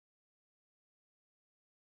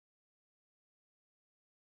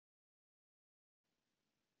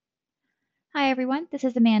Hi everyone, this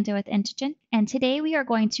is Amanda with Intigent, and today we are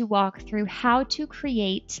going to walk through how to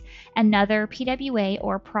create another PWA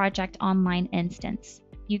or Project Online instance.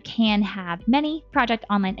 You can have many Project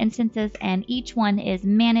Online instances, and each one is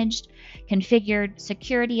managed, configured,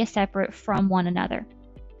 security is separate from one another.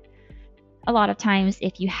 A lot of times,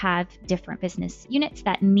 if you have different business units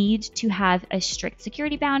that need to have a strict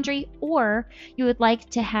security boundary, or you would like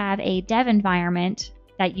to have a dev environment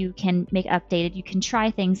that you can make updated, you can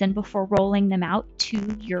try things in before rolling them out to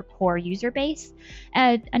your core user base.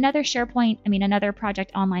 Another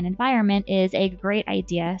Project Online environment is a great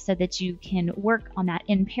idea so that you can work on that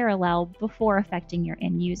in parallel before affecting your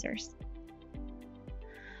end users.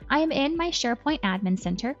 I am in my SharePoint Admin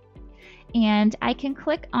Center, and I can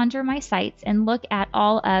click under my sites and look at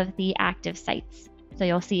all of the active sites. So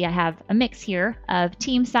you'll see I have a mix here of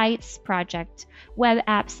team sites, project web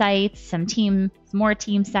app sites, some more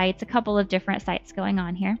team sites, a couple of different sites going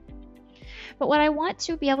on here. But what I want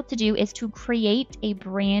to be able to do is to create a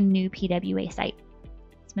brand new PWA site.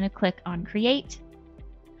 So I'm going to click on Create.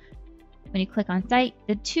 When you click on Site,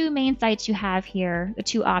 the two main sites you have here, the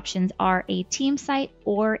two options are a team site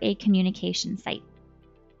or a communication site.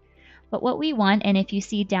 But what we want, and if you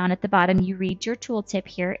see down at the bottom, you read your tooltip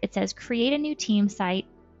here, it says create a new team site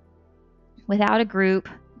without a group,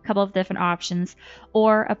 a couple of different options,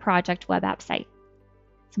 or a project web app site.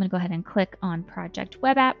 So I'm going to go ahead and click on project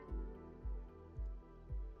web app.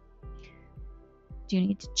 You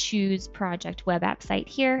need to choose project web app site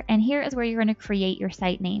here, and here is where you're going to create your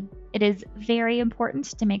site name. It is very important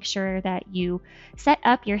to make sure that you set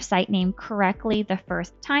up your site name correctly the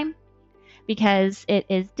first time, because it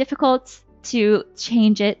is difficult to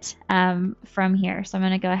change it from here. So I'm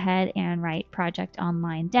going to go ahead and write Project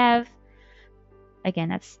Online Dev.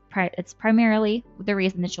 Again, it's primarily the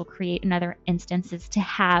reason that you'll create another instance is to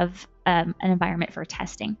have an environment for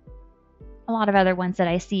testing. A lot of other ones that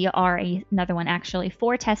I see are another one actually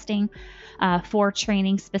for testing, for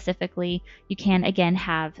training specifically. You can, again,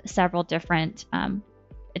 have several different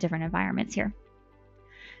environments here.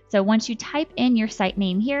 So once you type in your site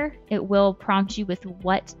name here, it will prompt you with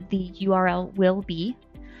what the URL will be.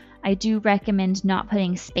 I do recommend not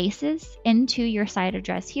putting spaces into your site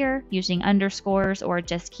address here, using underscores or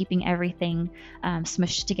just keeping everything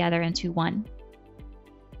smushed together into one.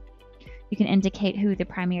 You can indicate who the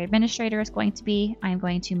primary administrator is going to be. I'm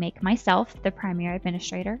going to make myself the primary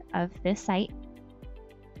administrator of this site.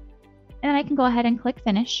 And I can go ahead and click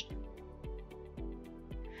Finish.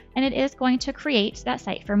 And it is going to create that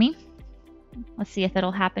site for me. Let's see if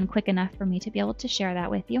it'll happen quick enough for me to be able to share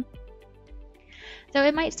that with you. So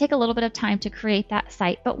it might take a little bit of time to create that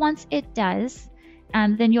site, but once it does,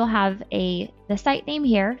 then you'll have the site name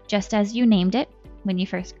here, just as you named it when you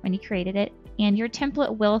created it, and your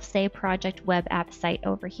template will say Project Web App Site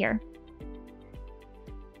over here.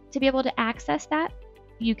 To be able to access that,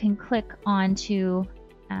 you can click onto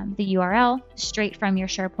the URL straight from your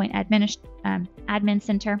SharePoint Admin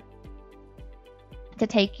Center to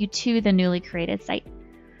take you to the newly created site.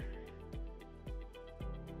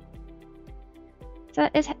 So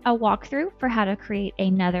that is a walkthrough for how to create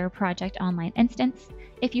another Project Online instance.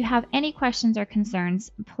 If you have any questions or concerns,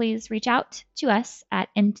 please reach out to us at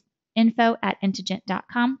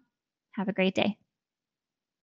info@intigent.com. Have a great day.